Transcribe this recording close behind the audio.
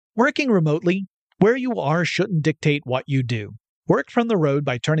Working remotely, where you are shouldn't dictate what you do. Work from the road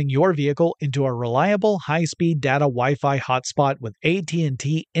by turning your vehicle into a reliable high-speed data Wi-Fi hotspot with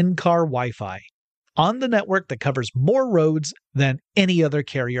AT&T in-car Wi-Fi. On the network that covers more roads than any other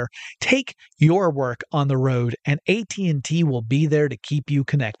carrier, take your work on the road and AT&T will be there to keep you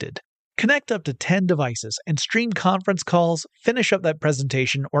connected. Connect up to 10 devices and stream conference calls, finish up that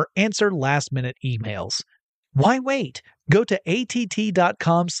presentation, or answer last-minute emails. Why wait? Go to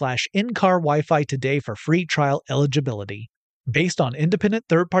att.com/in-car Wi-Fi today for free trial eligibility. Based on independent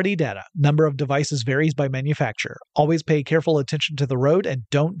third-party data, number of devices varies by manufacturer. Always pay careful attention to the road and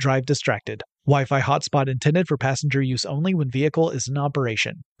don't drive distracted. Wi-Fi hotspot intended for passenger use only when vehicle is in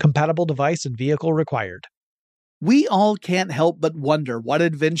operation. Compatible device and vehicle required. We all can't help but wonder what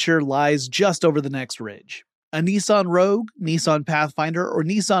adventure lies just over the next ridge. A Nissan Rogue, Nissan Pathfinder, or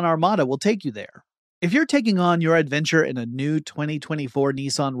Nissan Armada will take you there. If you're taking on your adventure in a new 2024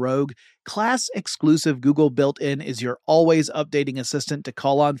 Nissan Rogue, class-exclusive Google built-in is your always updating assistant to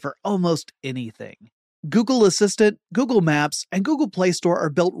call on for almost anything. Google Assistant, Google Maps, and Google Play Store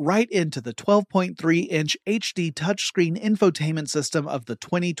are built right into the 12.3-inch HD touchscreen infotainment system of the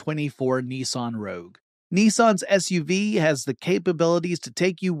 2024 Nissan Rogue. Nissan's SUV has the capabilities to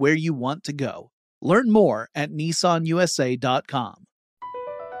take you where you want to go. Learn more at nissanusa.com.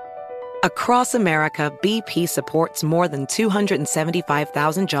 Across America, BP supports more than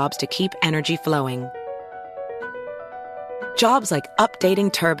 275,000 jobs to keep energy flowing. Jobs like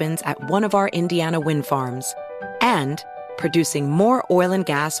updating turbines at one of our Indiana wind farms and producing more oil and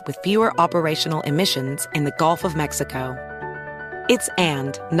gas with fewer operational emissions in the Gulf of Mexico. It's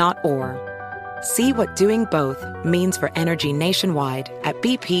and, not or. See what doing both means for energy nationwide at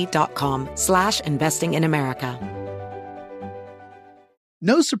bp.com/investing in America.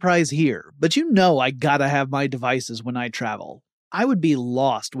 No surprise here, but you know I gotta have my devices when I travel. I would be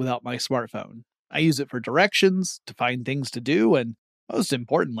lost without my smartphone. I use it for directions, to find things to do, and most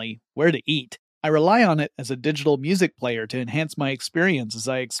importantly, where to eat. I rely on it as a digital music player to enhance my experience as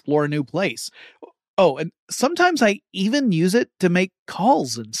I explore a new place. Oh, and sometimes I even use it to make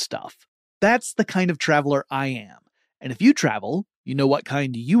calls and stuff. That's the kind of traveler I am. And if you travel, you know what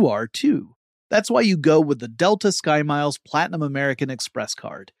kind you are too. That's why you go with the Delta SkyMiles Platinum American Express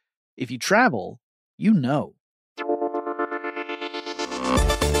card. If you travel, you know.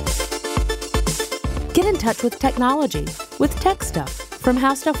 Get in touch with technology with Tech Stuff from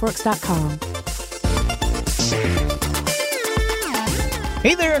HowStuffWorks.com.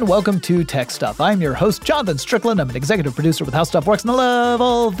 Hey there and welcome to Tech Stuff. I'm your host, Jonathan Strickland. I'm an executive producer with How Stuff Works and I love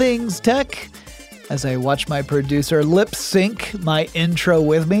all things tech. As I watch my producer lip sync my intro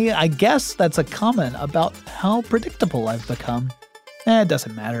with me, I guess that's a comment about how predictable I've become. It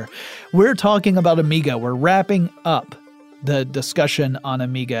doesn't matter. We're talking about Amiga. We're wrapping up the discussion on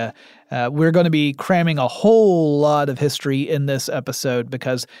Amiga. We're going to be cramming a whole lot of history in this episode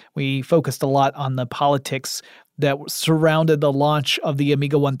because we focused a lot on the politics that surrounded the launch of the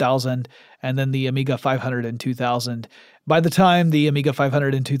Amiga 1000 and then the Amiga 500 and 2000. By the time the Amiga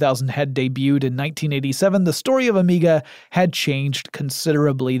 500 and 2000 had debuted in 1987, the story of Amiga had changed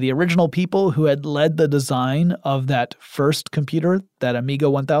considerably. The original people who had led the design of that first computer, that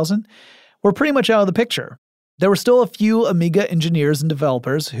Amiga 1000, were pretty much out of the picture. There were still a few Amiga engineers and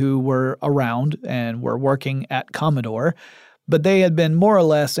developers who were around and were working at Commodore, but they had been more or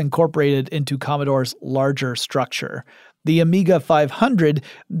less incorporated into Commodore's larger structure. The Amiga 500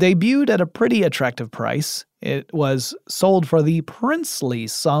 debuted at a pretty attractive price. It was sold for the princely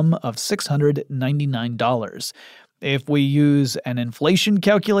sum of $699. If we use an inflation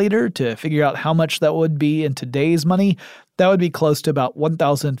calculator to figure out how much that would be in today's money, that would be close to about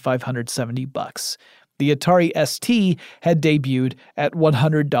 $1,570. The Atari ST had debuted at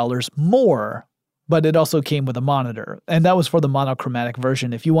 $100 more, but it also came with a monitor, and that was for the monochromatic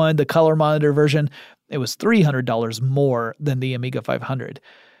version. If you wanted the color monitor version, it was $300 more than the Amiga 500.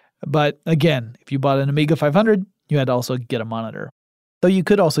 But again, if you bought an Amiga 500, you had to also get a monitor. Though you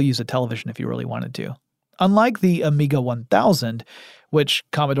could also use a television if you really wanted to. Unlike the Amiga 1000, which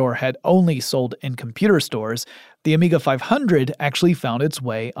Commodore had only sold in computer stores, the Amiga 500 actually found its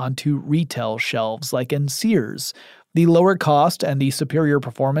way onto retail shelves like in Sears. The lower cost and the superior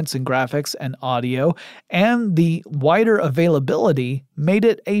performance in graphics and audio and the wider availability made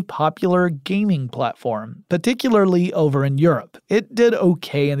it a popular gaming platform, particularly over in Europe. It did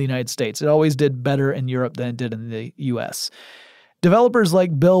okay in the United States. It always did better in Europe than it did in the US. Developers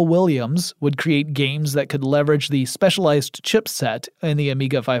like Bill Williams would create games that could leverage the specialized chipset in the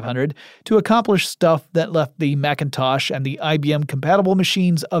Amiga 500 to accomplish stuff that left the Macintosh and the IBM-compatible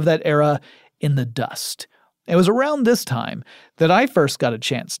machines of that era in the dust. It was around this time that I first got a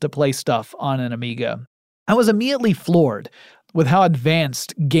chance to play stuff on an Amiga. I was immediately floored with how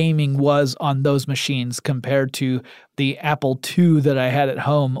advanced gaming was on those machines compared to the Apple II that I had at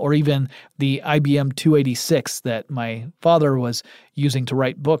home, or even the IBM 286 that my father was using to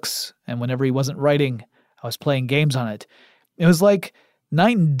write books, and whenever he wasn't writing, I was playing games on it. It was like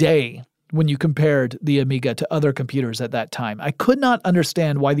night and day when you compared the Amiga to other computers at that time. I could not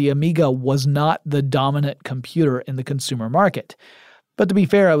understand why the Amiga was not the dominant computer in the consumer market. But to be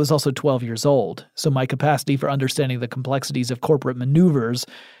fair, I was also 12 years old, so my capacity for understanding the complexities of corporate maneuvers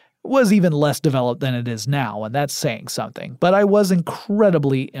was even less developed than it is now, and that's saying something. But I was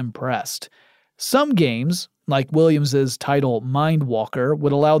incredibly impressed. Some games, like Williams's title Mindwalker,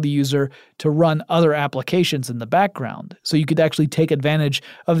 would allow the user to run other applications in the background, so you could actually take advantage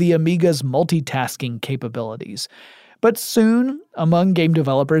of the Amiga's multitasking capabilities. But soon, among game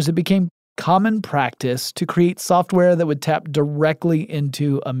developers, it became common practice to create software that would tap directly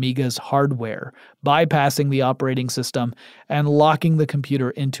into Amiga's hardware, bypassing the operating system and locking the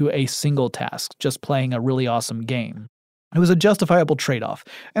computer into a single task, just playing a really awesome game. It was a justifiable trade-off,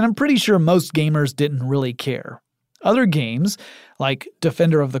 and I'm pretty sure most gamers didn't really care. Other games, like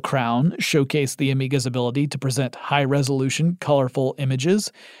Defender of the Crown, showcased the Amiga's ability to present high-resolution, colorful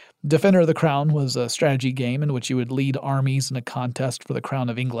images. Defender of the Crown was a strategy game in which you would lead armies in a contest for the crown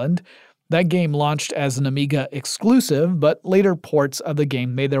of England. That game launched as an Amiga exclusive, but later ports of the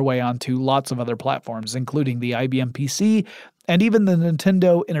game made their way onto lots of other platforms, including the IBM PC and even the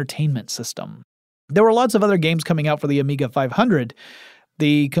Nintendo Entertainment System. There were lots of other games coming out for the Amiga 500.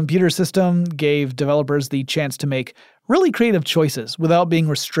 The computer system gave developers the chance to make really creative choices without being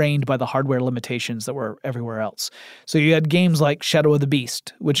restrained by the hardware limitations that were everywhere else. So you had games like Shadow of the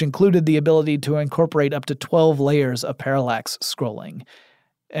Beast, which included the ability to incorporate up to 12 layers of parallax scrolling.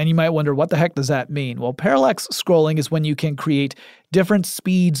 And you might wonder, what the heck does that mean? Well, parallax scrolling is when you can create different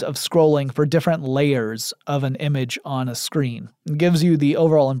speeds of scrolling for different layers of an image on a screen. It gives you the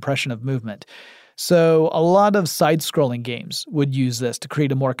overall impression of movement. So a lot of side-scrolling games would use this to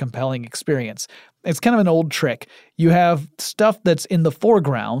create a more compelling experience. It's kind of an old trick. You have stuff that's in the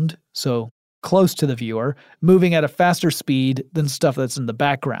foreground, so close to the viewer, moving at a faster speed than stuff that's in the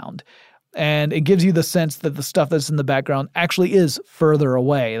background. And it gives you the sense that the stuff that's in the background actually is further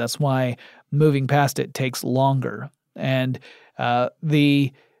away. That's why moving past it takes longer. And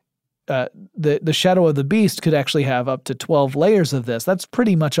the Shadow of the Beast could actually have up to 12 layers of this. That's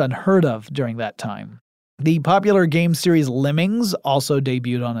pretty much unheard of during that time. The popular game series Lemmings also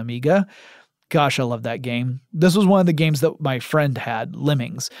debuted on Amiga. Gosh, I love that game. This was one of the games that my friend had,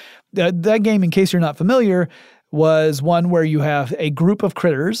 Lemmings. That game, in case you're not familiar, was one where you have a group of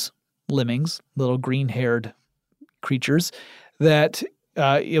critters, lemmings, little green-haired creatures, that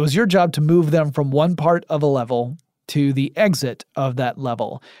it was your job to move them from one part of a level to the exit of that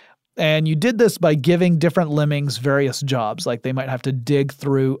level. And you did this by giving different lemmings various jobs, like they might have to dig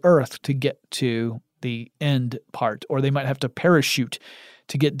through earth to get to the end part, or they might have to parachute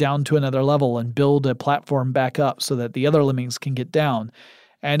to get down to another level and build a platform back up so that the other lemmings can get down.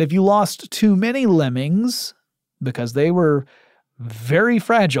 And if you lost too many lemmings, because they were very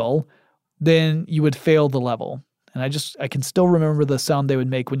fragile, then you would fail the level. And I can still remember the sound they would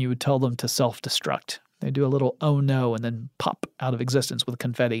make when you would tell them to self-destruct. They'd do a little oh no and then pop out of existence with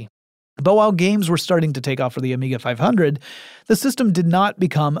confetti. But while games were starting to take off for the Amiga 500, the system did not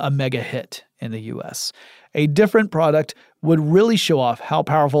become a mega hit in the US. A different product would really show off how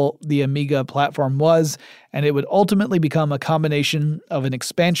powerful the Amiga platform was, and it would ultimately become a combination of an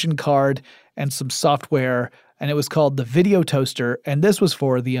expansion card and some software, and it was called the Video Toaster, and this was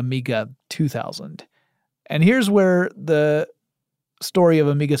for the Amiga 2000. And here's where the story of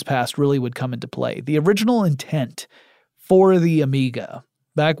Amiga's past really would come into play. The original intent for the Amiga,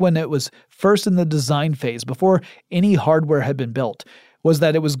 back when it was first in the design phase, before any hardware had been built, was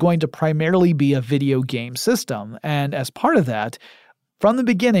that it was going to primarily be a video game system. And as part of that, from the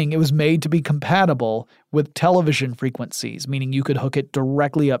beginning, it was made to be compatible with television frequencies, meaning you could hook it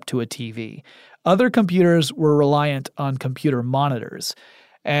directly up to a TV. Other computers were reliant on computer monitors,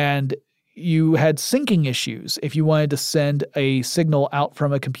 and you had syncing issues if you wanted to send a signal out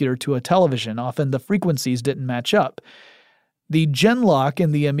from a computer to a television. Often the frequencies didn't match up. The Genlock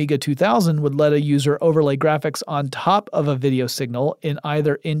in the Amiga 2000 would let a user overlay graphics on top of a video signal in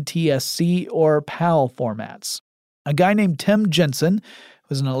either NTSC or PAL formats. A guy named Tim Jensen, who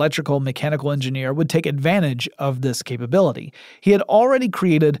was an electrical mechanical engineer, would take advantage of this capability. He had already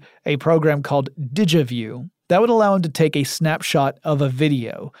created a program called DigiView that would allow him to take a snapshot of a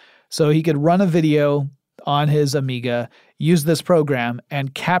video. So he could run a video on his Amiga use this program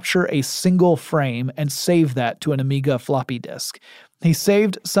and capture a single frame and save that to an Amiga floppy disk. He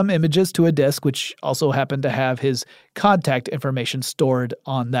saved some images to a disk, which also happened to have his contact information stored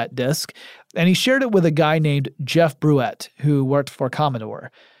on that disk, and he shared it with a guy named Jeff Bruett, who worked for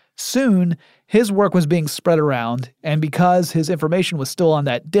Commodore. Soon, his work was being spread around, and because his information was still on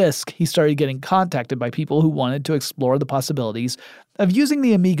that disk, he started getting contacted by people who wanted to explore the possibilities of using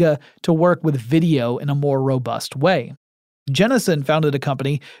the Amiga to work with video in a more robust way. Jennison founded a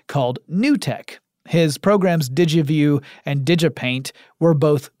company called NewTek. His programs DigiView and DigiPaint were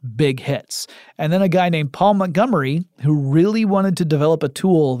both big hits. And then a guy named Paul Montgomery, who really wanted to develop a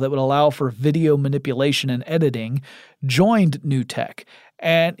tool that would allow for video manipulation and editing, joined NewTek.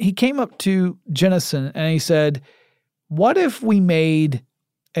 And he came up to Jennison and he said, what if we made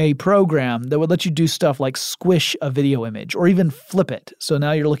a program that would let you do stuff like squish a video image or even flip it? So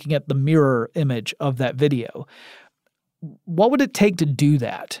now you're looking at the mirror image of that video. What would it take to do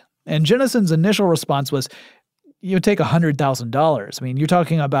that? And Jennison's initial response was, you would take $100,000. I mean, you're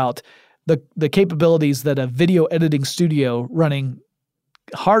talking about the capabilities that a video editing studio running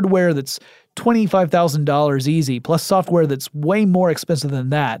hardware that's $25,000 easy, plus software that's way more expensive than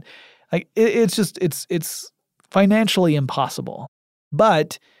that. Like it's financially impossible.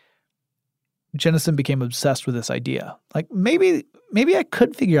 But Jennison became obsessed with this idea. Like maybe I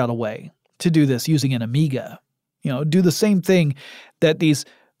could figure out a way to do this using an Amiga. Do the same thing that these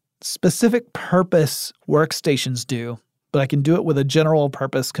specific purpose workstations do, but I can do it with a general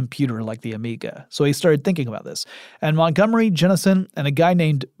purpose computer like the Amiga. So he started thinking about this. And Montgomery, Jennison, and a guy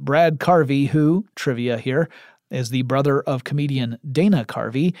named Brad Carvey, who, trivia here, is the brother of comedian Dana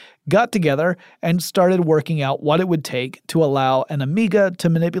Carvey, got together and started working out what it would take to allow an Amiga to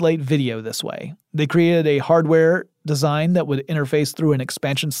manipulate video this way. They created a hardware design that would interface through an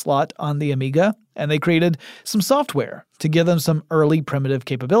expansion slot on the Amiga, and they created some software to give them some early primitive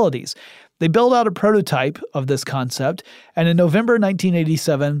capabilities. They built out a prototype of this concept, and in November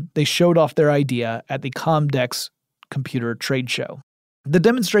 1987, they showed off their idea at the Comdex Computer Trade Show. The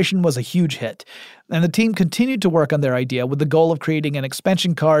demonstration was a huge hit, and the team continued to work on their idea with the goal of creating an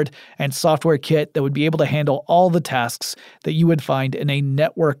expansion card and software kit that would be able to handle all the tasks that you would find in a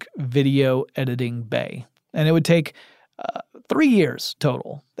network video editing bay. And it would take 3 years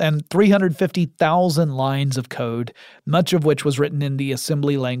total and 350,000 lines of code, much of which was written in the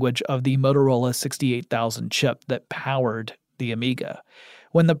assembly language of the Motorola 68000 chip that powered the Amiga.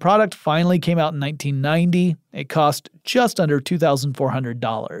 When the product finally came out in 1990, it cost just under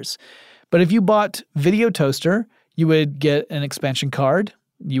 $2,400. But if you bought Video Toaster, you would get an expansion card,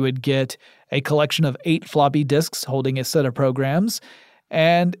 you would get a collection of 8 floppy disks holding a set of programs,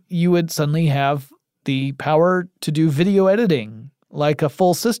 and you would suddenly have the power to do video editing like a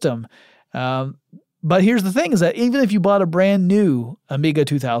full system. But here's the thing, is that even if you bought a brand new Amiga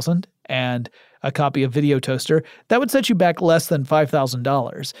 2000 and a copy of Video Toaster, that would set you back less than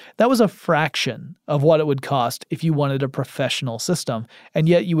 $5,000. That was a fraction of what it would cost if you wanted a professional system, and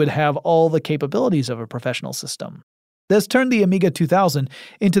yet you would have all the capabilities of a professional system. This turned the Amiga 2000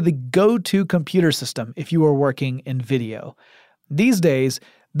 into the go-to computer system if you were working in video. These days,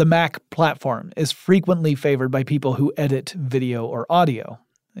 the Mac platform is frequently favored by people who edit video or audio,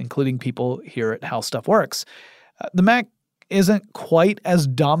 including people here at How Stuff Works. The Mac isn't quite as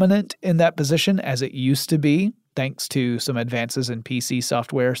dominant in that position as it used to be, thanks to some advances in PC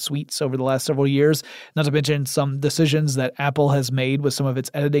software suites over the last several years, not to mention some decisions that Apple has made with some of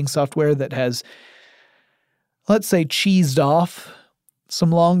its editing software that has, let's say, cheesed off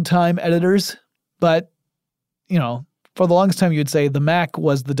some longtime editors. But, for the longest time, you would say the Mac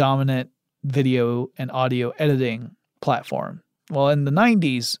was the dominant video and audio editing platform. Well, in the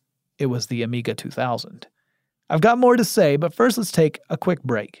 90s, it was the Amiga 2000. I've got more to say, but first let's take a quick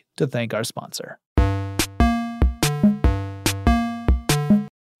break to thank our sponsor.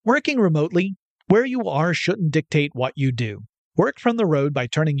 Working remotely, where you are shouldn't dictate what you do. Work from the road by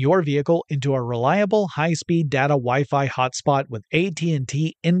turning your vehicle into a reliable high-speed data Wi-Fi hotspot with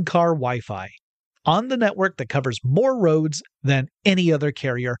AT&T in-car Wi-Fi. On the network that covers more roads than any other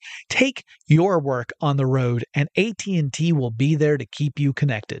carrier, take your work on the road and AT&T will be there to keep you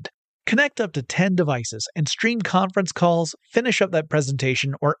connected. Connect up to 10 devices and stream conference calls, finish up that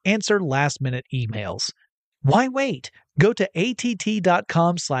presentation, or answer last-minute emails. Why wait? Go to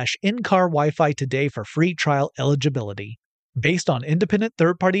att.com/in-car Wi-Fi today for free trial eligibility. Based on independent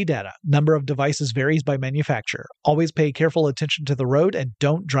third-party data, number of devices varies by manufacturer. Always pay careful attention to the road and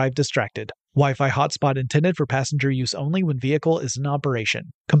don't drive distracted. Wi-Fi hotspot intended for passenger use only when vehicle is in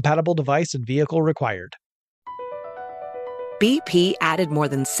operation. Compatible device and vehicle required. BP added more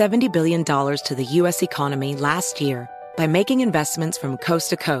than $70 billion to the U.S. economy last year by by making investments from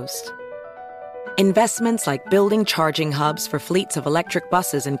coast to coast. Investments like building charging hubs for fleets of electric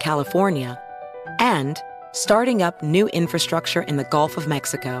buses in California and starting up new infrastructure in the Gulf of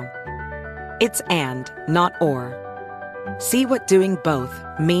Mexico. It's and, not or. See what doing both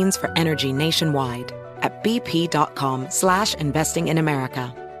means for energy nationwide at bp.com/investing in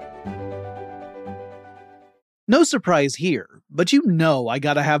America. No surprise here, but you know I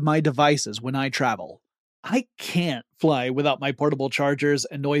gotta have my devices when I travel. I can't fly without my portable chargers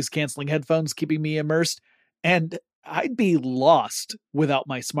and noise-canceling headphones keeping me immersed, and I'd be lost without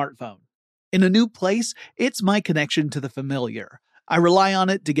my smartphone. In a new place, it's my connection to the familiar. I rely on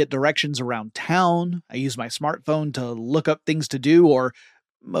it to get directions around town, I use my smartphone to look up things to do, or,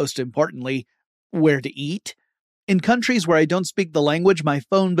 most importantly, where to eat. In countries where I don't speak the language, my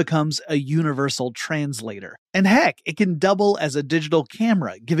phone becomes a universal translator. And heck, it can double as a digital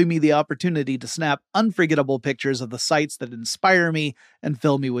camera, giving me the opportunity to snap unforgettable pictures of the sights that inspire me and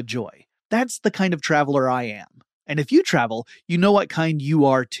fill me with joy. That's the kind of traveler I am. And if you travel, you know what kind you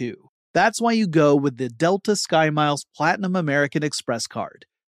are too. That's why you go with the Delta SkyMiles Platinum American Express card.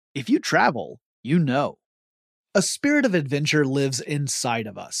 If you travel, you know. A spirit of adventure lives inside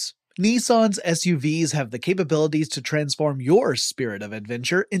of us. Nissan's SUVs have the capabilities to transform your spirit of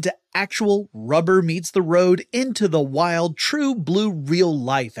adventure into actual rubber meets the road into the wild, true blue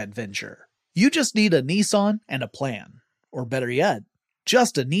real-life adventure. You just need a Nissan and a plan. Or better yet,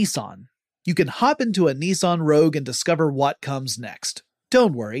 just a Nissan. You can hop into a Nissan Rogue and discover what comes next.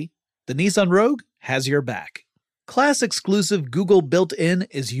 Don't worry, the Nissan Rogue has your back. Class-exclusive Google built-in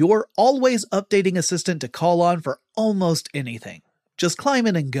is your always-updating assistant to call on for almost anything. Just climb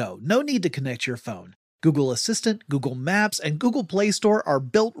in and go. No need to connect your phone. Google Assistant, Google Maps, and Google Play Store are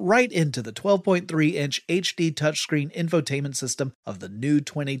built right into the 12.3-inch HD touchscreen infotainment system of the new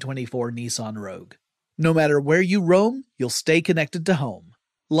 2024 Nissan Rogue. No matter where you roam, you'll stay connected to home.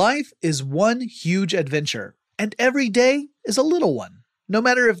 Life is one huge adventure, and every day is a little one. No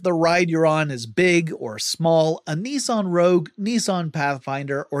matter if the ride you're on is big or small, a Nissan Rogue, Nissan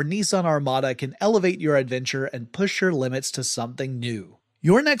Pathfinder, or Nissan Armada can elevate your adventure and push your limits to something new.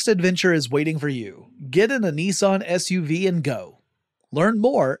 Your next adventure is waiting for you. Get in a Nissan SUV and go. Learn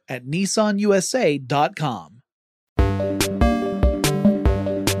more at nissanusa.com.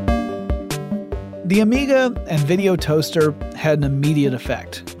 The Amiga and Video Toaster had an immediate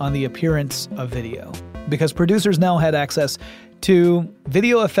effect on the appearance of video, because producers now had access to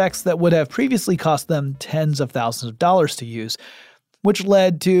video effects that would have previously cost them tens of thousands of dollars to use, which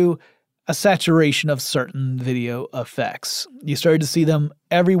led to a saturation of certain video effects. You started to see them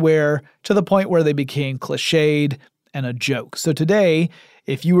everywhere to the point where they became cliched and a joke. So today,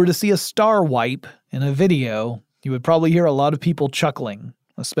 if you were to see a star wipe in a video, you would probably hear a lot of people chuckling,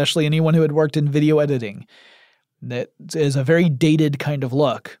 especially anyone who had worked in video editing. That is a very dated kind of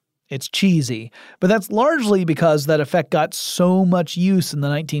look. It's cheesy, but that's largely because that effect got so much use in the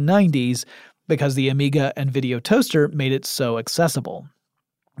 1990s because the Amiga and Video Toaster made it so accessible.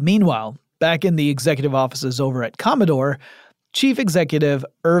 Meanwhile, back in the executive offices over at Commodore, Chief Executive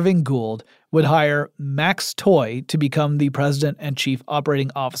Irving Gould would hire Max Toy to become the president and chief operating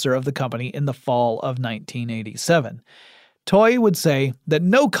officer of the company in the fall of 1987. Toy would say that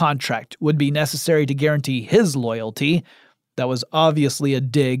no contract would be necessary to guarantee his loyalty. That was obviously a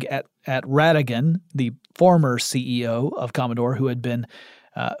dig at Radigan, the former CEO of Commodore, who had been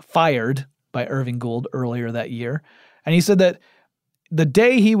fired by Irving Gould earlier that year. And he said that the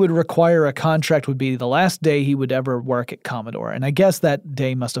day he would require a contract would be the last day he would ever work at Commodore. And I guess that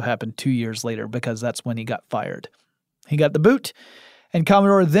day must have happened 2 years later because that's when he got fired. He got the boot, and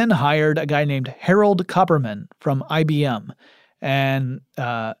Commodore then hired a guy named Harold Copperman from IBM. And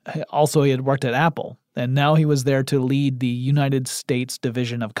also he had worked at Apple. And now he was there to lead the United States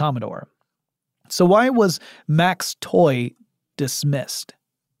division of Commodore. So why was Max Toy dismissed?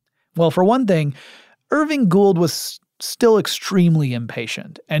 Well, for one thing, Irving Gould was still extremely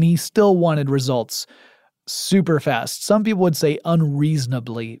impatient, and he still wanted results super fast. Some people would say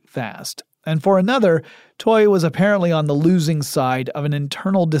unreasonably fast. And for another, Toy was apparently on the losing side of an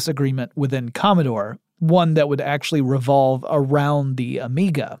internal disagreement within Commodore, one that would actually revolve around the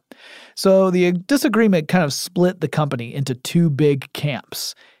Amiga. So the disagreement kind of split the company into two big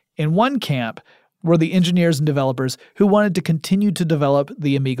camps. In one camp were the engineers and developers who wanted to continue to develop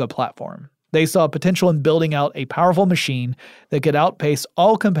the Amiga platform. They saw potential in building out a powerful machine that could outpace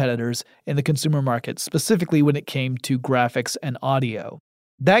all competitors in the consumer market, specifically when it came to graphics and audio.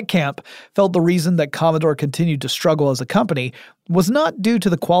 That camp felt the reason that Commodore continued to struggle as a company was not due to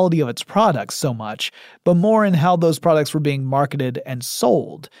the quality of its products so much, but more in how those products were being marketed and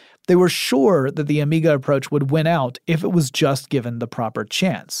sold. They were sure that the Amiga approach would win out if it was just given the proper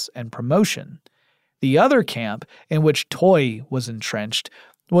chance and promotion. The other camp, in which Toei was entrenched,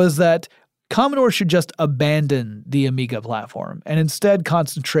 was that Commodore should just abandon the Amiga platform and instead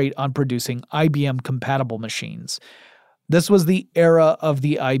concentrate on producing IBM-compatible machines. This was the era of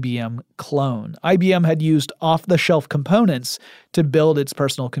the IBM clone. IBM had used off-the-shelf components to build its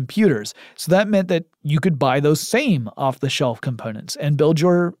personal computers, so that meant that you could buy those same off-the-shelf components and build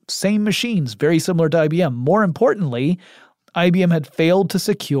your same machines very similar to IBM. More importantly, IBM had failed to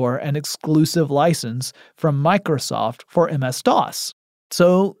secure an exclusive license from Microsoft for MS-DOS.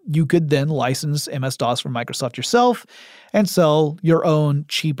 So you could then license MS-DOS from Microsoft yourself and sell your own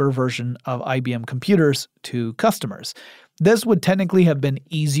cheaper version of IBM computers to customers. This would technically have been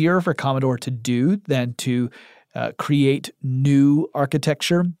easier for Commodore to do than to create new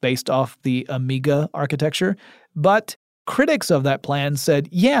architecture based off the Amiga architecture. But critics of that plan said,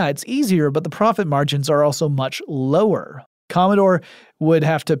 yeah, it's easier, but the profit margins are also much lower. Commodore would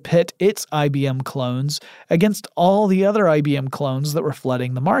have to pit its IBM clones against all the other IBM clones that were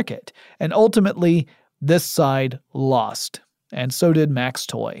flooding the market. And ultimately, this side lost. And so did Max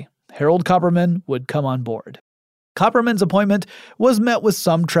Toy. Harold Copperman would come on board. Copperman's appointment was met with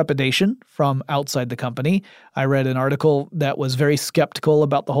some trepidation from outside the company. I read an article that was very skeptical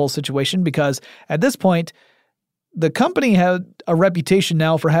about the whole situation because at this point, the company had a reputation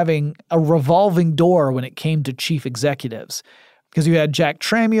now for having a revolving door when it came to chief executives. Because you had Jack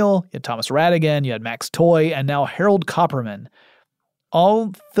Tramiel, you had Thomas Radigan, you had Max Toy, and now Harold Copperman,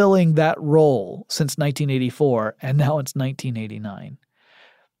 all filling that role since 1984, and now it's 1989.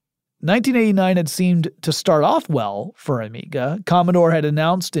 1989 had seemed to start off well for Amiga. Commodore had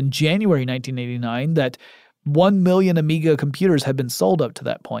announced in January 1989 that 1 million Amiga computers had been sold up to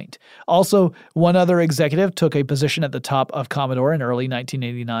that point. Also, one other executive took a position at the top of Commodore in early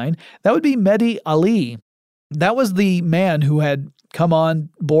 1989. That would be Mehdi Ali. That was the man who had come on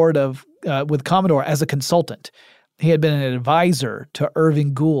board with Commodore as a consultant. He had been an advisor to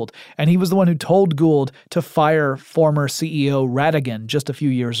Irving Gould, and he was the one who told Gould to fire former CEO Radigan just a few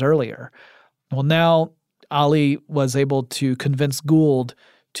years earlier. Well, now Ali was able to convince Gould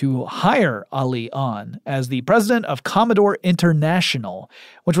to hire Ali on as the president of Commodore International,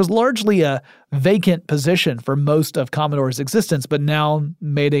 which was largely a vacant position for most of Commodore's existence, but now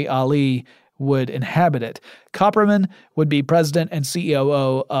Mehdi Ali would inhabit it. Copperman would be president and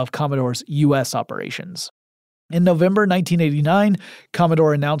COO of Commodore's U.S. operations. In November 1989,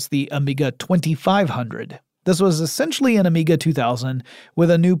 Commodore announced the Amiga 2500. This was essentially an Amiga 2000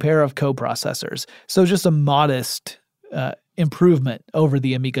 with a new pair of coprocessors, so just a modest improvement over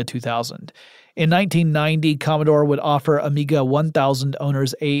the Amiga 2000. In 1990, Commodore would offer Amiga 1000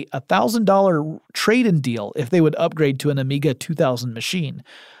 owners a $1,000 trade-in deal if they would upgrade to an Amiga 2000 machine.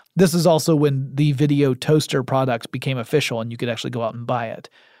 This is also when the video toaster product became official and you could actually go out and buy it.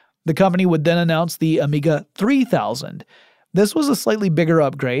 The company would then announce the Amiga 3000. This was a slightly bigger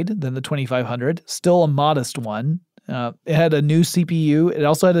upgrade than the 2500, still a modest one. It had a new CPU. It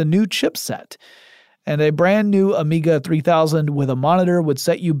also had a new chipset. And a brand new Amiga 3000 with a monitor would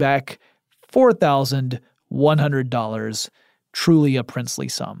set you back $4,100, truly a princely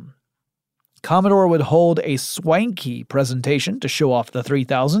sum. Commodore would hold a swanky presentation to show off the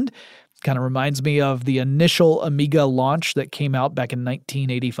 3000. Kind of reminds me of the initial Amiga launch that came out back in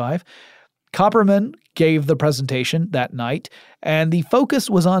 1985. Copperman gave the presentation that night, and the focus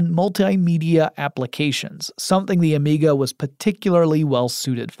was on multimedia applications, something the Amiga was particularly well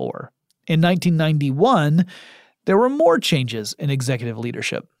suited for. In 1991, there were more changes in executive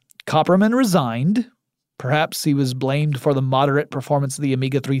leadership. Copperman resigned. Perhaps he was blamed for the moderate performance of the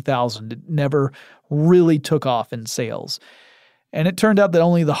Amiga 3000. It never really took off in sales. And it turned out that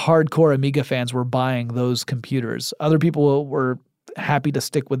only the hardcore Amiga fans were buying those computers. Other people were happy to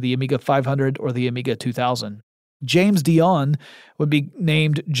stick with the Amiga 500 or the Amiga 2000. James Dion would be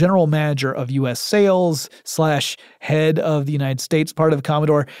named general manager of U.S. sales / head of the United States part of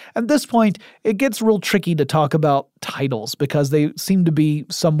Commodore. At this point, it gets real tricky to talk about titles because they seem to be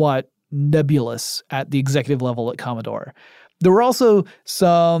somewhat nebulous at the executive level at Commodore. There were also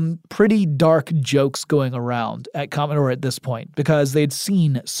some pretty dark jokes going around at Commodore at this point because they'd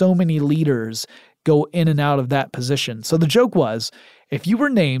seen so many leaders go in and out of that position. So the joke was, if you were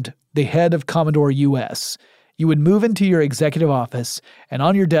named the head of Commodore US, you would move into your executive office, and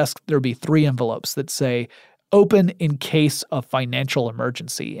on your desk there would be 3 envelopes that say, open in case of financial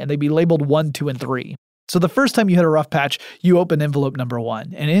emergency, and they'd be labeled 1, 2, and 3. So the first time you hit a rough patch, you open envelope number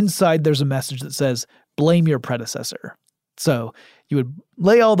 1, and inside there's a message that says, blame your predecessor. So you would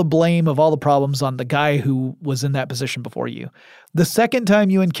lay all the blame of all the problems on the guy who was in that position before you. The second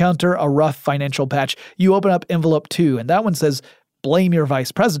time you encounter a rough financial patch, you open up envelope 2, and that one says, blame your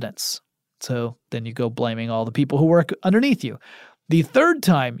vice presidents. So then you go blaming all the people who work underneath you. The third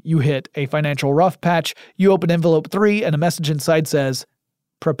time you hit a financial rough patch, you open envelope 3, and a message inside says,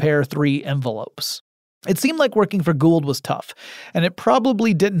 prepare 3 envelopes. It seemed like working for Gould was tough, and it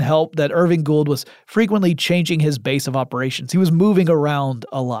probably didn't help that Irving Gould was frequently changing his base of operations. He was moving around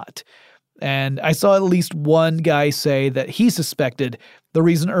a lot. And I saw at least one guy say that he suspected the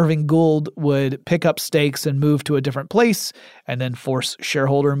reason Irving Gould would pick up stakes and move to a different place and then force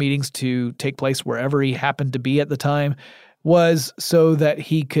shareholder meetings to take place wherever he happened to be at the time was so that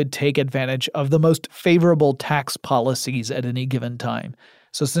he could take advantage of the most favorable tax policies at any given time.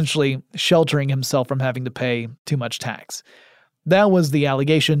 So essentially sheltering himself from having to pay too much tax. That was the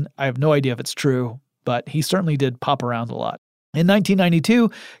allegation. I have no idea if it's true, but he certainly did pop around a lot. In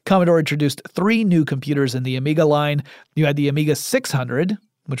 1992, Commodore introduced 3 new computers in the Amiga line. You had the Amiga 600,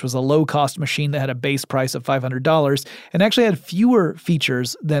 which was a low-cost machine that had a base price of $500 and actually had fewer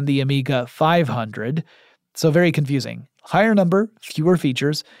features than the Amiga 500. So very confusing. Higher number, fewer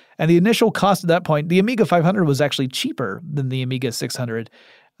features, and the initial cost at that point, the Amiga 500 was actually cheaper than the Amiga 600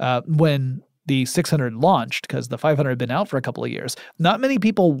 when the 600 launched, because the 500 had been out for a couple of years. Not many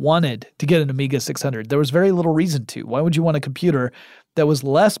people wanted to get an Amiga 600. There was very little reason to. Why would you want a computer that was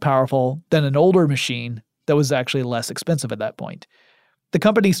less powerful than an older machine that was actually less expensive at that point? The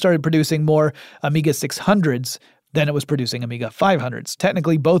company started producing more Amiga 600s than it was producing Amiga 500s.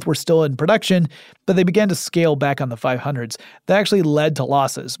 Technically, both were still in production, but they began to scale back on the 500s. That actually led to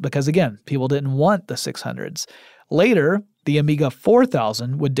losses because, again, people didn't want the 600s. Later, the Amiga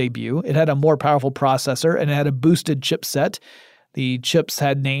 4000 would debut. It had a more powerful processor and it had a boosted chipset. The chips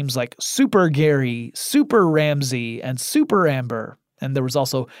had names like Super Gary, Super Ramsey, and Super Amber. And there was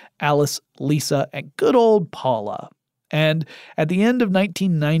also Alice, Lisa, and good old Paula. And at the end of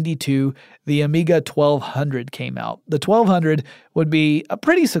 1992, the Amiga 1200 came out. The 1200 would be a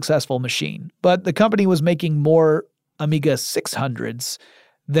pretty successful machine, but the company was making more Amiga 600s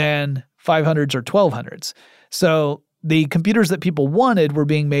than 500s or 1200s. So the computers that people wanted were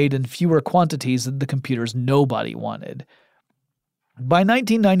being made in fewer quantities than the computers nobody wanted. By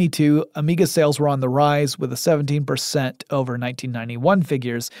 1992, Amiga sales were on the rise with a 17% over 1991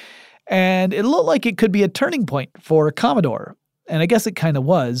 figures, and it looked like it could be a turning point for Commodore. And I guess it kind of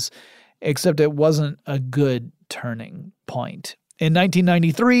was, except it wasn't a good turning point. In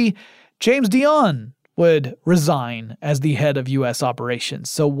 1993, James Dion would resign as the head of U.S. operations.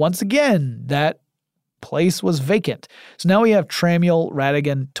 So once again, that place was vacant. So now we have Tramiel,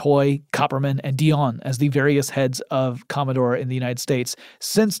 Radigan, Toy, Copperman, and Dion as the various heads of Commodore in the United States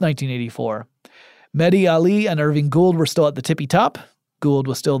since 1984. Mehdi Ali and Irving Gould were still at the tippy top. Gould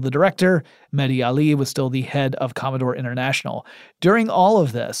was still the director. Mehdi Ali was still the head of Commodore International. During all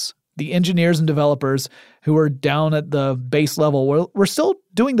of this, the engineers and developers who were down at the base level were still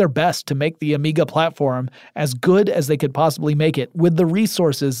doing their best to make the Amiga platform as good as they could possibly make it with the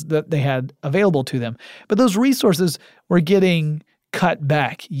resources that they had available to them. But those resources were getting cut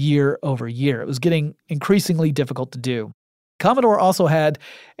back year over year. It was getting increasingly difficult to do. Commodore also had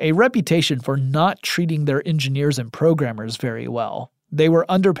a reputation for not treating their engineers and programmers very well. They were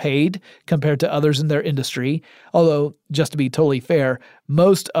underpaid compared to others in their industry, although, just to be totally fair,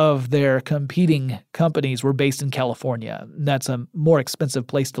 most of their competing companies were based in California. That's a more expensive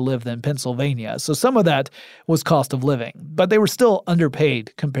place to live than Pennsylvania, so some of that was cost of living, but they were still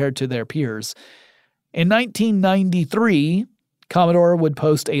underpaid compared to their peers. In 1993, Commodore would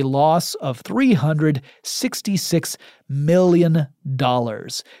post a loss of $366 million.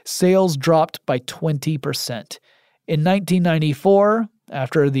 Sales dropped by 20%. In 1994,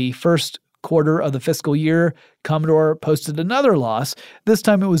 after the first quarter of the fiscal year, Commodore posted another loss. This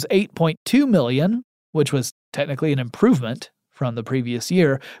time it was $8.2 million, which was technically an improvement from the previous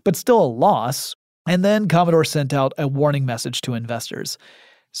year, but still a loss. And then Commodore sent out a warning message to investors,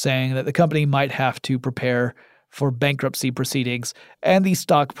 saying that the company might have to prepare for bankruptcy proceedings, and the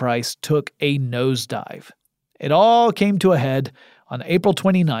stock price took a nosedive. It all came to a head on April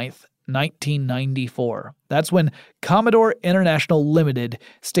 29th, 1994. That's when Commodore International Limited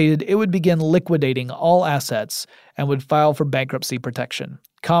stated it would begin liquidating all assets and would file for bankruptcy protection.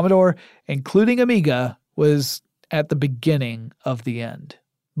 Commodore, including Amiga, was at the beginning of the end.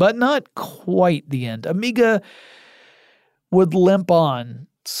 But not quite the end. Amiga would limp on,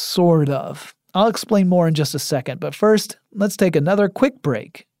 sort of. I'll explain more in just a second, but first, let's take another quick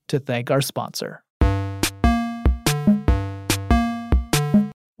break to thank our sponsor.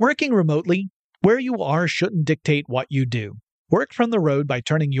 Working remotely, Where you are shouldn't dictate what you do. Work from the road by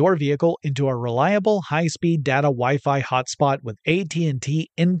turning your vehicle into a reliable high-speed data Wi-Fi hotspot with AT&T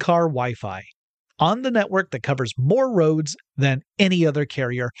in-car Wi-Fi. On the network that covers more roads than any other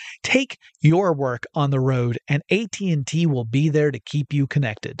carrier, take your work on the road and AT&T will be there to keep you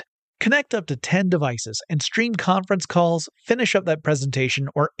connected. Connect up to 10 devices and stream conference calls, finish up that presentation,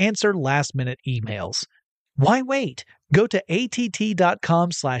 or answer last-minute emails. Why wait? Go to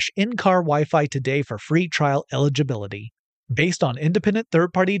att.com/in-car Wi-Fi today for free trial eligibility. Based on independent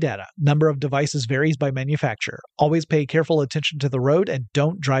third-party data, number of devices varies by manufacturer. Always pay careful attention to the road and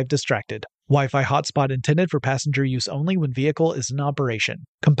don't drive distracted. Wi-Fi hotspot intended for passenger use only when vehicle is in operation.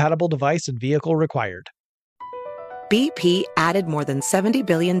 Compatible device and vehicle required. BP added more than $70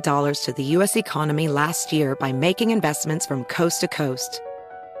 billion to the U.S. economy last year by making investments from coast to coast.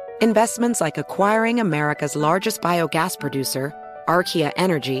 Investments like acquiring America's largest biogas producer, Archaea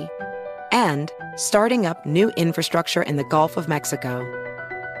Energy, and starting up new infrastructure in the Gulf of Mexico.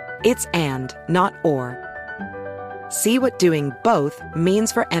 It's and, not or. See what doing both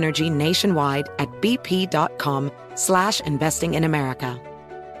means for energy nationwide at bp.com/investing in America.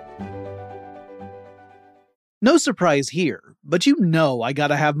 No surprise here, but you know I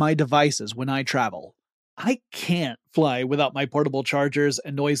gotta have my devices when I travel. I can't fly without my portable chargers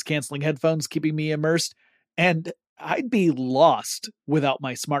and noise-canceling headphones keeping me immersed, and I'd be lost without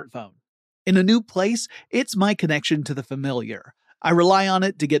my smartphone. In a new place, it's my connection to the familiar. I rely on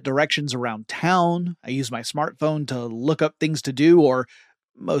it to get directions around town, I use my smartphone to look up things to do, or,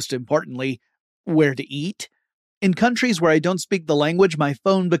 most importantly, where to eat. In countries where I don't speak the language, my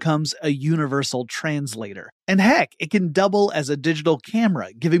phone becomes a universal translator. And heck, it can double as a digital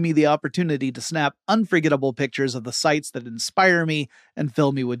camera, giving me the opportunity to snap unforgettable pictures of the sights that inspire me and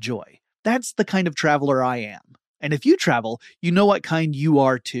fill me with joy. That's the kind of traveler I am. And if you travel, you know what kind you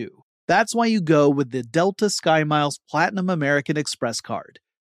are too. That's why you go with the Delta SkyMiles Platinum American Express card.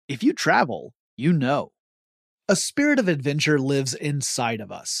 If you travel, you know. A spirit of adventure lives inside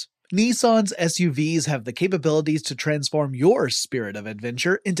of us. Nissan's SUVs have the capabilities to transform your spirit of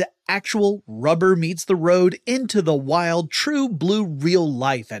adventure into actual rubber meets the road into the wild, true blue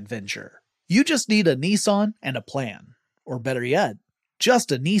real-life adventure. You just need a Nissan and a plan. Or better yet,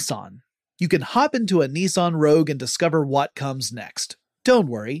 just a Nissan. You can hop into a Nissan Rogue and discover what comes next. Don't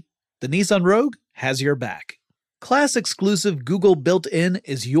worry. The Nissan Rogue has your back. Class-exclusive Google built-in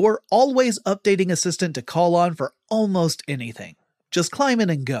is your always updating assistant to call on for almost anything. Just climb in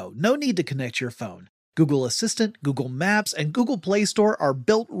and go. No need to connect your phone. Google Assistant, Google Maps, and Google Play Store are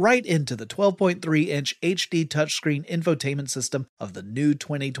built right into the 12.3-inch HD touchscreen infotainment system of the new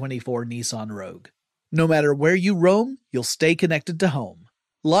 2024 Nissan Rogue. No matter where you roam, you'll stay connected to home.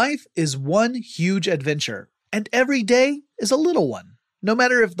 Life is one huge adventure, and every day is a little one. No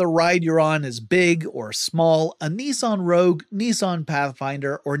matter if the ride you're on is big or small, a Nissan Rogue, Nissan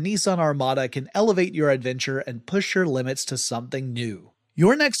Pathfinder, or Nissan Armada can elevate your adventure and push your limits to something new.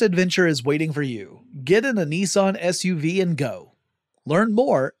 Your next adventure is waiting for you. Get in a Nissan SUV and go. Learn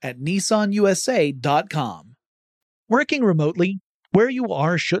more at nissanusa.com. Working remotely, where you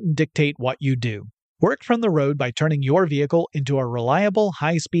are shouldn't dictate what you do. Work from the road by turning your vehicle into a reliable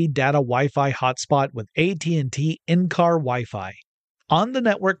high-speed data Wi-Fi hotspot with AT&T in-car Wi-Fi. On the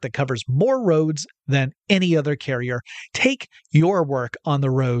network that covers more roads than any other carrier, take your work on the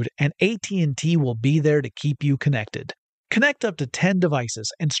road and AT&T will be there to keep you connected. Connect up to 10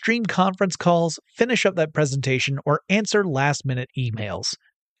 devices and stream conference calls, finish up that presentation, or answer last-minute emails.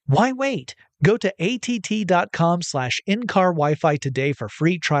 Why wait? Go to att.com/in-car Wi-Fi today for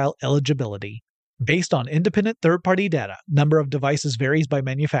free trial eligibility. Based on independent third-party data, number of devices varies by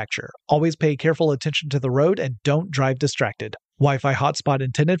manufacturer. Always pay careful attention to the road and don't drive distracted. Wi-Fi hotspot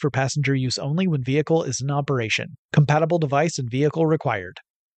intended for passenger use only when vehicle is in operation. Compatible device and vehicle required.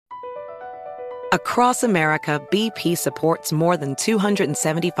 Across America, BP supports more than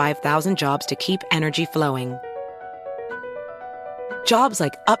 275,000 jobs to keep energy flowing. Jobs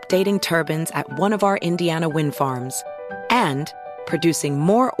like updating turbines at one of our Indiana wind farms and producing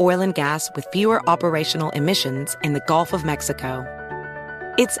more oil and gas with fewer operational emissions in the Gulf of Mexico.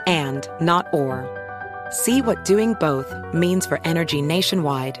 It's and, not or. See what doing both means for energy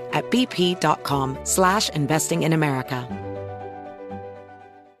nationwide at bp.com/investing in America.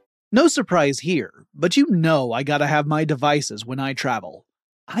 No surprise here, but you know I gotta have my devices when I travel.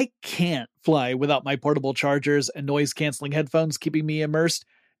 I can't fly without my portable chargers and noise-canceling headphones keeping me immersed,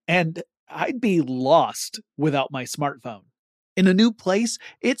 and I'd be lost without my smartphone. In a new place,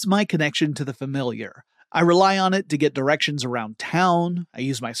 it's my connection to the familiar. I rely on it to get directions around town, I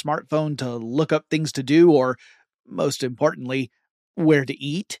use my smartphone to look up things to do, or, most importantly, where to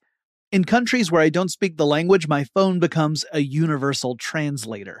eat. In countries where I don't speak the language, my phone becomes a universal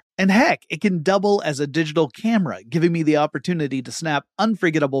translator. And heck, it can double as a digital camera, giving me the opportunity to snap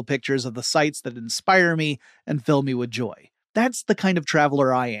unforgettable pictures of the sights that inspire me and fill me with joy. That's the kind of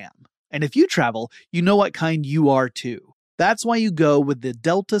traveler I am. And if you travel, you know what kind you are too. That's why you go with the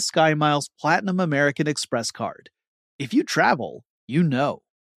Delta SkyMiles Platinum American Express card. If you travel, you know.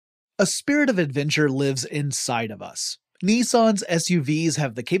 A spirit of adventure lives inside of us. Nissan's SUVs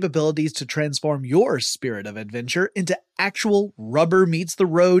have the capabilities to transform your spirit of adventure into actual rubber meets the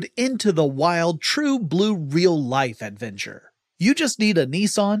road into the wild, true blue real-life adventure. You just need a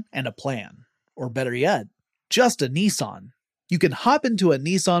Nissan and a plan. Or better yet, just a Nissan. You can hop into a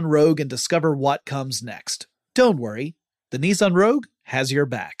Nissan Rogue and discover what comes next. Don't worry, the Nissan Rogue has your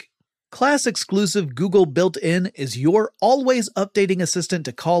back. Class-exclusive Google built-in is your always updating assistant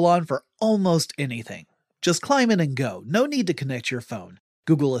to call on for almost anything. Just climb in and go. No need to connect your phone.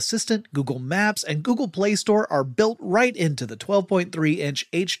 Google Assistant, Google Maps, and Google Play Store are built right into the 12.3-inch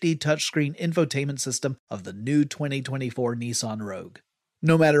HD touchscreen infotainment system of the new 2024 Nissan Rogue.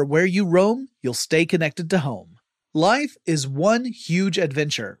 No matter where you roam, you'll stay connected to home. Life is one huge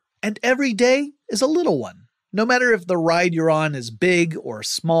adventure, and every day is a little one. No matter if the ride you're on is big or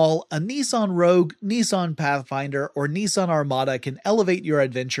small, a Nissan Rogue, Nissan Pathfinder, or Nissan Armada can elevate your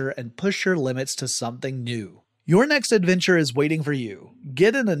adventure and push your limits to something new. Your next adventure is waiting for you.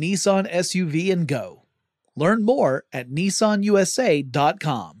 Get in a Nissan SUV and go. Learn more at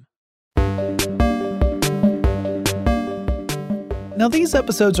nissanusa.com. Now, these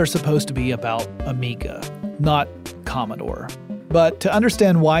episodes are supposed to be about Amiga, not Commodore. But to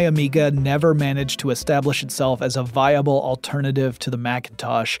understand why Amiga never managed to establish itself as a viable alternative to the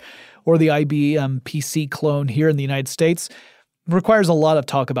Macintosh or the IBM PC clone here in the United States requires a lot of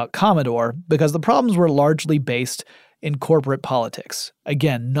talk about Commodore, because the problems were largely based in corporate politics.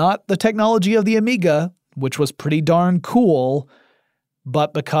 Again, not the technology of the Amiga, which was pretty darn cool,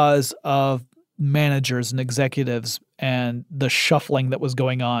 but because of managers and executives and the shuffling that was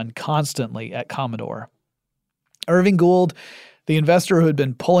going on constantly at Commodore. Irving Gould, the investor who had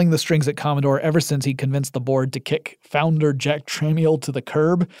been pulling the strings at Commodore ever since he convinced the board to kick founder Jack Tramiel to the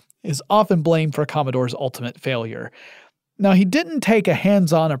curb, is often blamed for Commodore's ultimate failure. Now, he didn't take a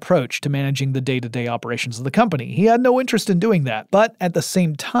hands-on approach to managing the day-to-day operations of the company. He had no interest in doing that. But at the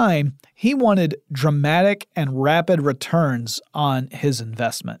same time, he wanted dramatic and rapid returns on his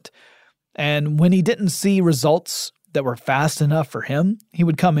investment. And when he didn't see results that were fast enough for him, he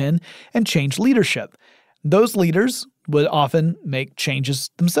would come in and change leadership. Those leaders would often make changes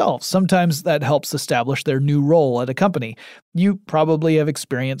themselves. Sometimes that helps establish their new role at a company. You probably have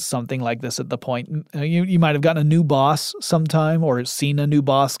experienced something like this at the point. You might have gotten a new boss sometime or seen a new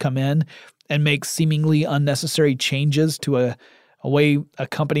boss come in and make seemingly unnecessary changes to a way a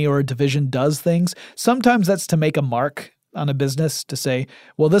company or a division does things. Sometimes that's to make a mark on a business, to say,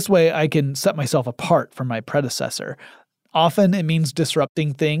 well, this way I can set myself apart from my predecessor. Often it means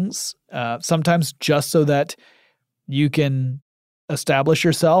disrupting things, sometimes just so that you can establish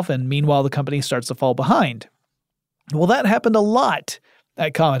yourself, and meanwhile the company starts to fall behind. Well, that happened a lot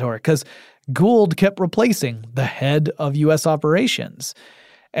at Commodore because Gould kept replacing the head of U.S. operations,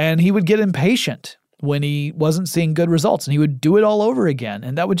 and he would get impatient when he wasn't seeing good results, and he would do it all over again,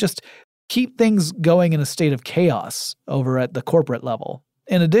 and that would just keep things going in a state of chaos over at the corporate level.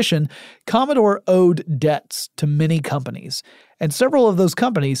 In addition, Commodore owed debts to many companies, and several of those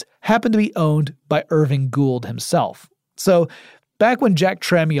companies happened to be owned by Irving Gould himself. So, back when Jack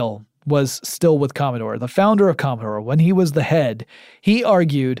Tramiel was still with Commodore, the founder of Commodore, when he was the head, he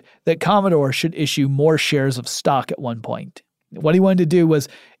argued that Commodore should issue more shares of stock at one point. What he wanted to do was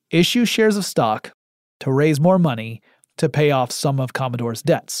issue shares of stock to raise more money to pay off some of Commodore's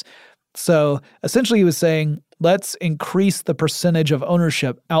debts. So essentially he was saying, let's increase the percentage of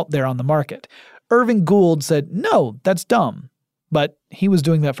ownership out there on the market. Irving Gould said, no, that's dumb. But he was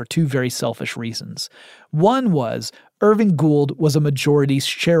doing that for two very selfish reasons. One was Irving Gould was a majority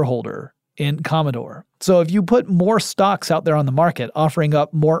shareholder in Commodore. So if you put more stocks out there on the market, offering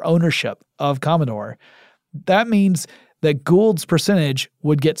up more ownership of Commodore, that means that Gould's percentage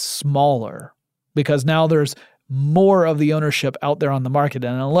would get smaller because now there's more of the ownership out there on the market.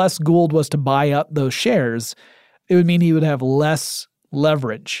 And unless Gould was to buy up those shares, it would mean he would have less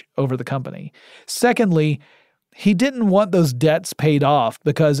leverage over the company. Secondly, he didn't want those debts paid off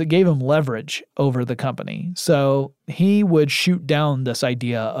because it gave him leverage over the company. So he would shoot down this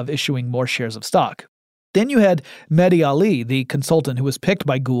idea of issuing more shares of stock. Then you had Mehdi Ali, the consultant who was picked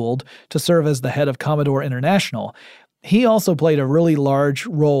by Gould to serve as the head of Commodore International. He also played a really large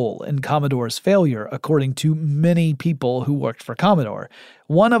role in Commodore's failure, according to many people who worked for Commodore.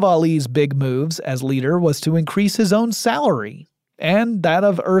 One of Ali's big moves as leader was to increase his own salary, and that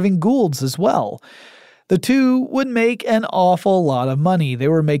of Irving Gould's as well. The two would make an awful lot of money. They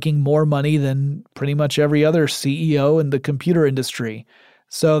were making more money than pretty much every other CEO in the computer industry.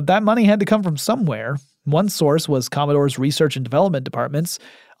 So that money had to come from somewhere. One source was Commodore's research and development departments.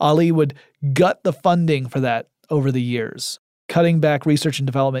 Ali would gut the funding for that over the years, cutting back research and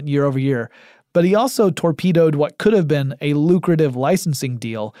development year over year. But he also torpedoed what could have been a lucrative licensing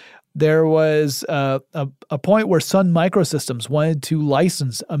deal. There was a point where Sun Microsystems wanted to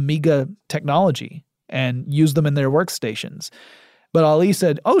license Amiga technology and use them in their workstations. But Ali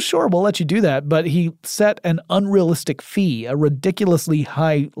said, oh, sure, we'll let you do that. But he set an unrealistic fee, a ridiculously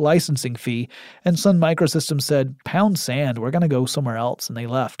high licensing fee. And Sun Microsystems said, pound sand, we're going to go somewhere else. And they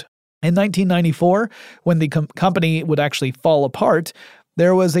left. In 1994, when the company would actually fall apart,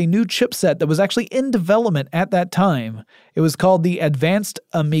 there was a new chipset that was actually in development at that time. It was called the Advanced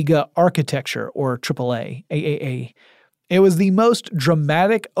Amiga Architecture, or AAA, AAA. It was the most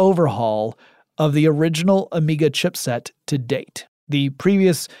dramatic overhaul of the original Amiga chipset to date. The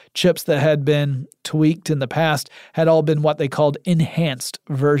previous chips that had been tweaked in the past had all been what they called enhanced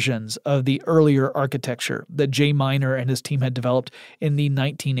versions of the earlier architecture that Jay Miner and his team had developed in the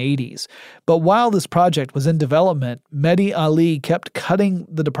 1980s. But while this project was in development, Mehdi Ali kept cutting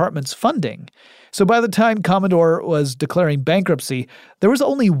the department's funding. So by the time Commodore was declaring bankruptcy, there was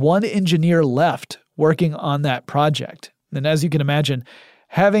only one engineer left working on that project. And as you can imagine,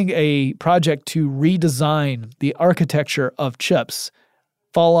 having a project to redesign the architecture of chips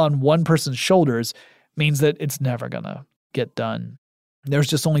fall on one person's shoulders means that it's never going to get done. There's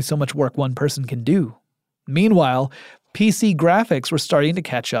just only so much work one person can do. Meanwhile, PC graphics were starting to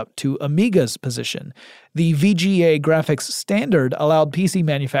catch up to Amiga's position. The VGA graphics standard allowed PC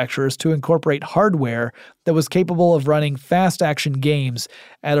manufacturers to incorporate hardware that was capable of running fast-action games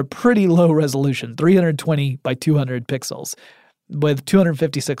at a pretty low resolution, 320 by 200 pixels. With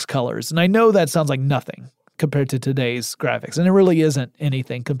 256 colors. And I know that sounds like nothing compared to today's graphics, and it really isn't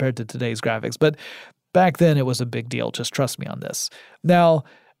anything compared to today's graphics, but back then it was a big deal, just trust me on this. Now,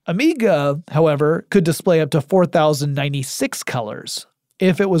 Amiga, however, could display up to 4,096 colors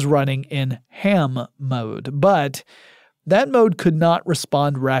if it was running in ham mode, but that mode could not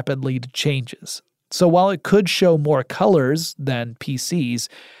respond rapidly to changes. So while it could show more colors than PCs,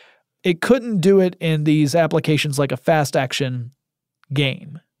 it couldn't do it in these applications like a fast-action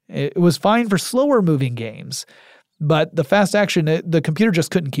game. It was fine for slower moving games, but the fast action, the computer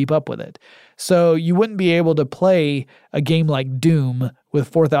just couldn't keep up with it. So you wouldn't be able to play a game like Doom with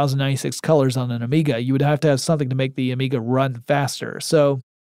 4,096 colors on an Amiga. You would have to have something to make the Amiga run faster. So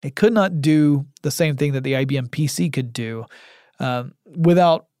it could not do the same thing that the IBM PC could do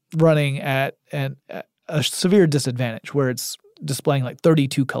without running at a severe disadvantage where it's displaying like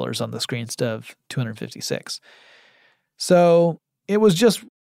 32 colors on the screen instead of 256. So it was just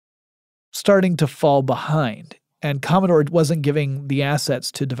starting to fall behind, and Commodore wasn't giving the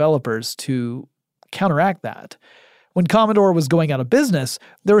assets to developers to counteract that. When Commodore was going out of business,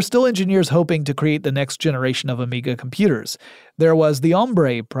 there were still engineers hoping to create the next generation of Amiga computers. There was the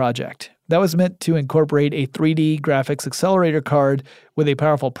Hombre project. That was meant to incorporate a 3D graphics accelerator card with a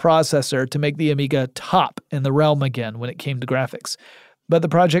powerful processor to make the Amiga top in the realm again when it came to graphics. But the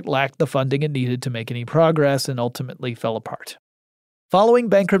project lacked the funding it needed to make any progress and ultimately fell apart. Following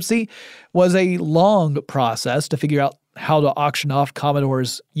bankruptcy was a long process to figure out how to auction off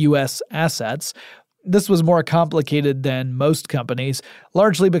Commodore's U.S. assets. This was more complicated than most companies,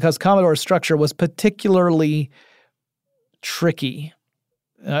 largely because Commodore's structure was particularly tricky.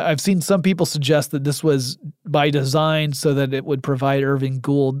 I've seen some people suggest that this was by design so that it would provide Irving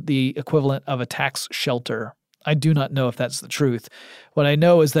Gould the equivalent of a tax shelter. I do not know if that's the truth. What I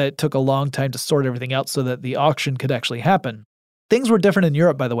know is that it took a long time to sort everything out so that the auction could actually happen. Things were different in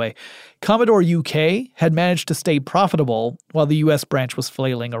Europe, by the way. Commodore UK had managed to stay profitable while the US branch was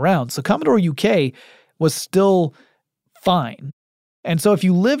flailing around. So Commodore UK was still fine. And so if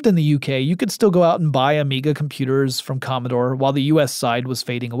you lived in the UK, you could still go out and buy Amiga computers from Commodore while the US side was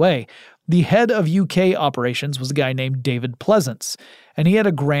fading away. The head of UK operations was a guy named David Pleasance, and he had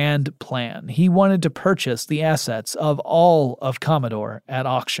a grand plan. He wanted to purchase the assets of all of Commodore at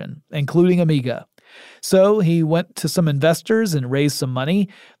auction, including Amiga. So he went to some investors and raised some money,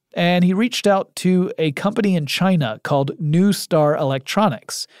 and he reached out to a company in China called New Star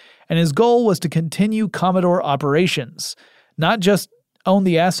Electronics. And his goal was to continue Commodore operations, not just own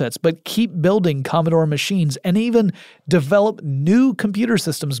the assets, but keep building Commodore machines and even develop new computer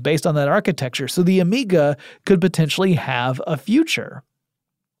systems based on that architecture so the Amiga could potentially have a future.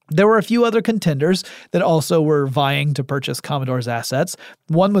 There were a few other contenders that also were vying to purchase Commodore's assets.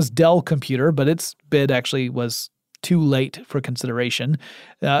 One was Dell Computer, but its bid actually was too late for consideration.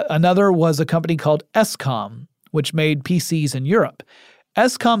 Another was a company called Escom, which made PCs in Europe.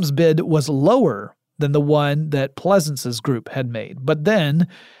 Escom's bid was lower than the one that Pleasance's group had made. But then,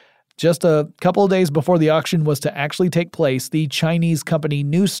 just a couple of days before the auction was to actually take place, the Chinese company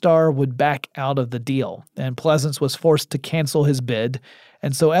Newstar would back out of the deal, and Pleasance was forced to cancel his bid.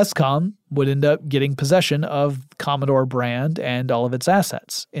 And so Escom would end up getting possession of Commodore brand and all of its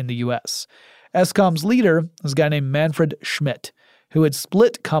assets in the U.S. Escom's leader was a guy named Manfred Schmidt, who had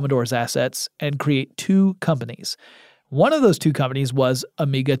split Commodore's assets and create two companies. One of those two companies was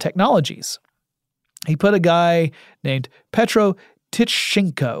Amiga Technologies. He put a guy named Petro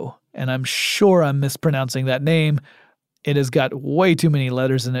Tichenko, and I'm sure I'm mispronouncing that name. It has got way too many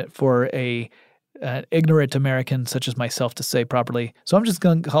letters in it for an ignorant American such as myself to say properly, so I'm just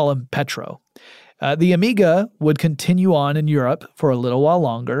going to call him Petro. The Amiga would continue on in Europe for a little while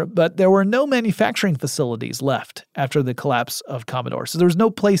longer, but there were no manufacturing facilities left after the collapse of Commodore, so there was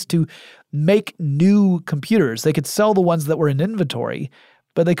no place to make new computers. They could sell the ones that were in inventory,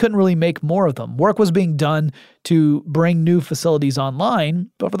 but they couldn't really make more of them. Work was being done to bring new facilities online,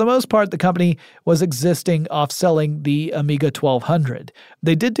 but for the most part, the company was existing off selling the Amiga 1200.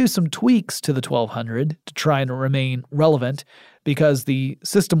 They did do some tweaks to the 1200 to try and remain relevant because the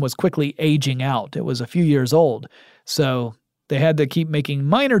system was quickly aging out. It was a few years old, so they had to keep making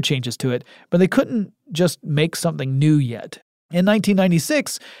minor changes to it, but they couldn't just make something new yet. In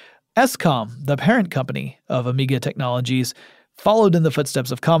 1996, Escom, the parent company of Amiga Technologies, followed in the footsteps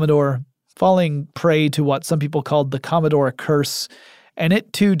of Commodore, falling prey to what some people called the Commodore curse, and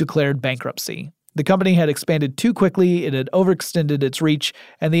it too declared bankruptcy. The company had expanded too quickly, it had overextended its reach,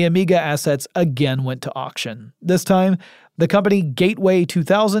 and the Amiga assets again went to auction. This time, the company Gateway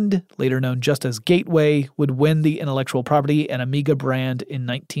 2000, later known just as Gateway, would win the intellectual property and Amiga brand in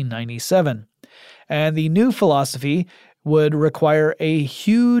 1997. And the new philosophy would require a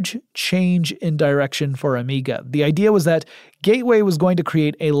huge change in direction for Amiga. The idea was that Gateway was going to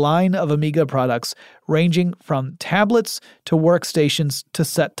create a line of Amiga products ranging from tablets to workstations to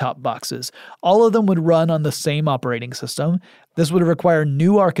set-top boxes. All of them would run on the same operating system. This would require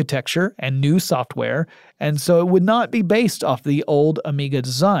new architecture and new software, and so it would not be based off the old Amiga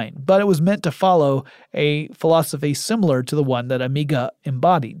design, but it was meant to follow a philosophy similar to the one that Amiga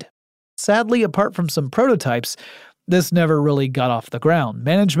embodied. Sadly, apart from some prototypes, this never really got off the ground.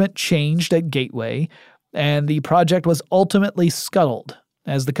 Management changed at Gateway, and the project was ultimately scuttled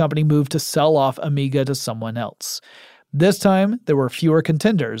as the company moved to sell off Amiga to someone else. This time, there were fewer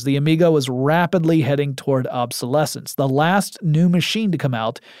contenders. The Amiga was rapidly heading toward obsolescence. The last new machine to come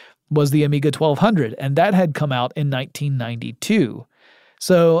out was the Amiga 1200, and that had come out in 1992.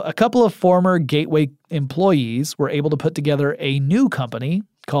 So a couple of former Gateway employees were able to put together a new company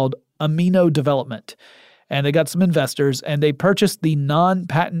called Amino Development. And they got some investors, and they purchased the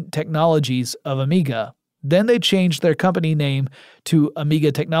non-patent technologies of Amiga. Then they changed their company name to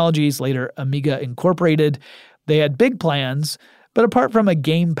Amiga Technologies, later Amiga Incorporated. They had big plans, but apart from a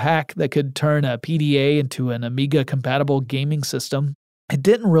game pack that could turn a PDA into an Amiga-compatible gaming system, it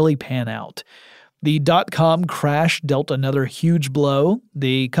didn't really pan out. The dot-com crash dealt another huge blow.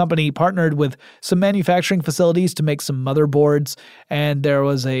 The company partnered with some manufacturing facilities to make some motherboards, and there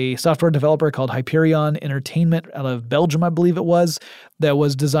was a software developer called Hyperion Entertainment out of Belgium, I believe it was, that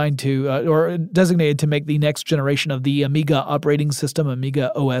was designed to, or designated to make the next generation of the Amiga operating system,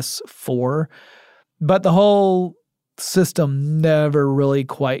 Amiga OS 4. But the whole system never really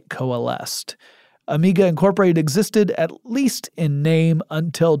quite coalesced. Amiga Incorporated existed, at least in name,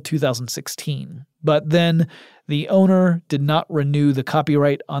 until 2016. But then the owner did not renew the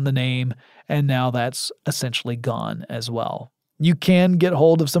copyright on the name, and now that's essentially gone as well. You can get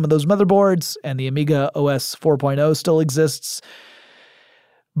hold of some of those motherboards, and the Amiga OS 4.0 still exists.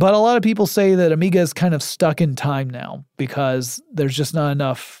 But a lot of people say that Amiga is kind of stuck in time now because there's just not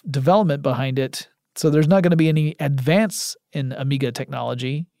enough development behind it. So there's not going to be any advance in Amiga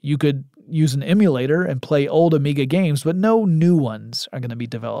technology. You could use an emulator and play old Amiga games, but no new ones are going to be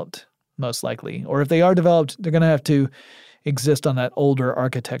developed, most likely. Or if they are developed, they're going to have to exist on that older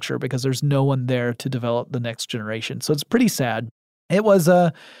architecture because there's no one there to develop the next generation. So it's pretty sad. It was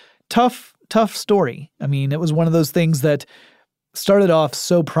a tough story. I mean, it was one of those things that started off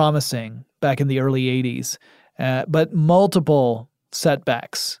so promising back in the early 80s, but multiple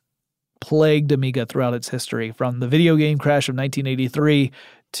setbacks plagued Amiga throughout its history, from the video game crash of 1983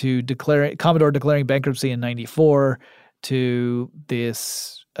 to Commodore declaring bankruptcy in 94 to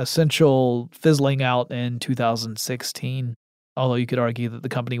this essential fizzling out in 2016. Although you could argue that the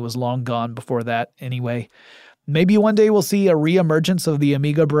company was long gone before that anyway. Maybe one day we'll see a reemergence of the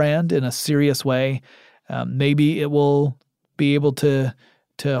Amiga brand in a serious way. Maybe it will be able to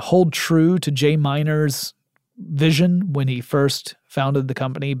hold true to Jay Miner's vision when he first founded the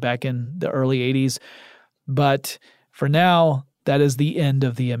company back in the early 80s. But for now, that is the end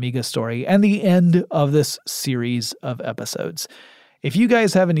of the Amiga story and the end of this series of episodes. If you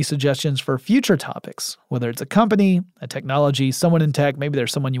guys have any suggestions for future topics, whether it's a company, a technology, someone in tech, maybe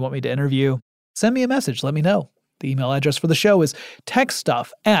there's someone you want me to interview, send me a message. Let me know. The email address for the show is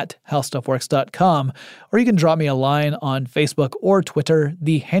techstuff@howstuffworks.com, or you can drop me a line on Facebook or Twitter.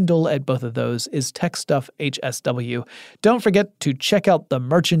 The handle at both of those is TechStuffHSW. Don't forget to check out the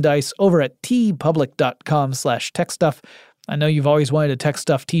merchandise over at tpublic.com/techstuff. I know you've always wanted a Tech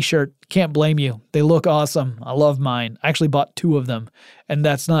Stuff t-shirt. Can't blame you. They look awesome. I love mine. I actually bought 2 of them, and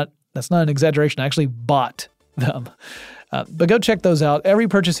that's not an exaggeration. I actually bought them. But go check those out. Every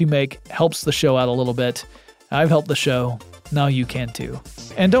purchase you make helps the show out a little bit. I've helped the show. Now you can too.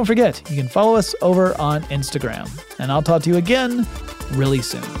 And don't forget, you can follow us over on Instagram. And I'll talk to you again really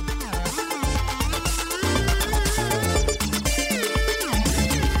soon.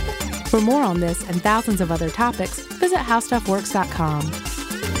 For more on this and thousands of other topics, visit howstuffworks.com.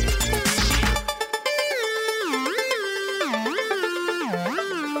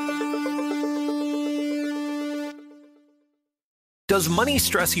 Does money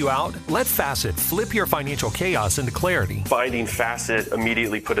stress you out? Let Facet flip your financial chaos into clarity. Finding Facet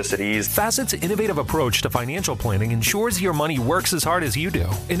immediately put us at ease. Facet's innovative approach to financial planning ensures your money works as hard as you do,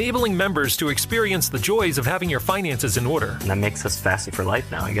 enabling members to experience the joys of having your finances in order. That makes us Facet for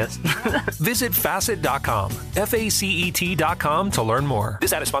life now, I guess. Visit Facet.com, FACET.com to learn more.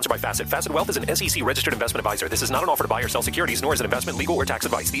 This ad is sponsored by Facet. Facet Wealth is an SEC registered investment advisor. This is not an offer to buy or sell securities, nor is it investment, legal, or tax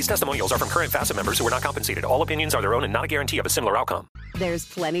advice. These testimonials are from current Facet members who are not compensated. All opinions are their own and not a guarantee of a similar outcome. There's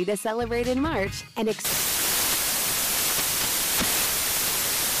plenty to celebrate in March and National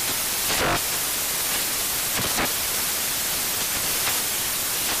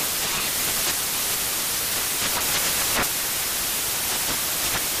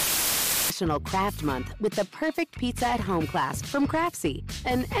Craft Month with the perfect pizza at home class from Craftsy.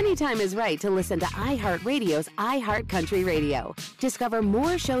 And anytime is right to listen to iHeartRadio's iHeartCountry Radio. Discover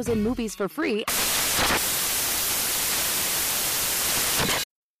more shows and movies for free.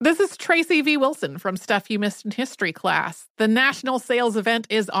 This is Tracy V. Wilson from Stuff You Missed in History class. The national sales event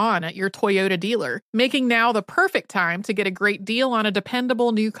is on at your Toyota dealer, making now the perfect time to get a great deal on a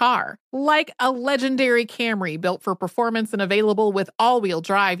dependable new car. Like a legendary Camry built for performance and available with all-wheel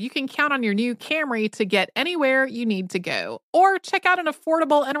drive, you can count on your new Camry to get anywhere you need to go. Or check out an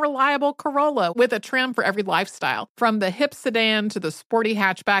affordable and reliable Corolla with a trim for every lifestyle. From the hip sedan to the sporty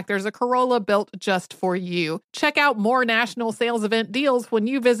hatchback, there's a Corolla built just for you. Check out more national sales event deals when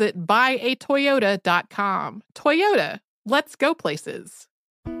you visit buyatoyota.com. Toyota, let's go places.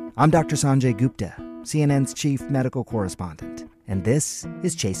 I'm Dr. Sanjay Gupta, CNN's chief medical correspondent, and this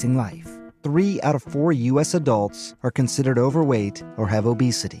is Chasing Life. 3 out of 4 U.S. adults are considered overweight or have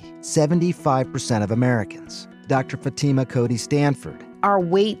obesity. 75% of Americans. Dr. Fatima Cody Stanford. Our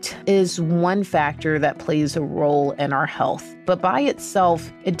weight is one factor that plays a role in our health, but by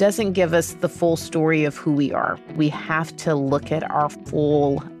itself, it doesn't give us the full story of who we are. We have to look at our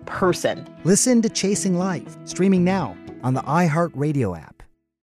full person. Listen to Chasing Life, streaming now on the iHeartRadio app,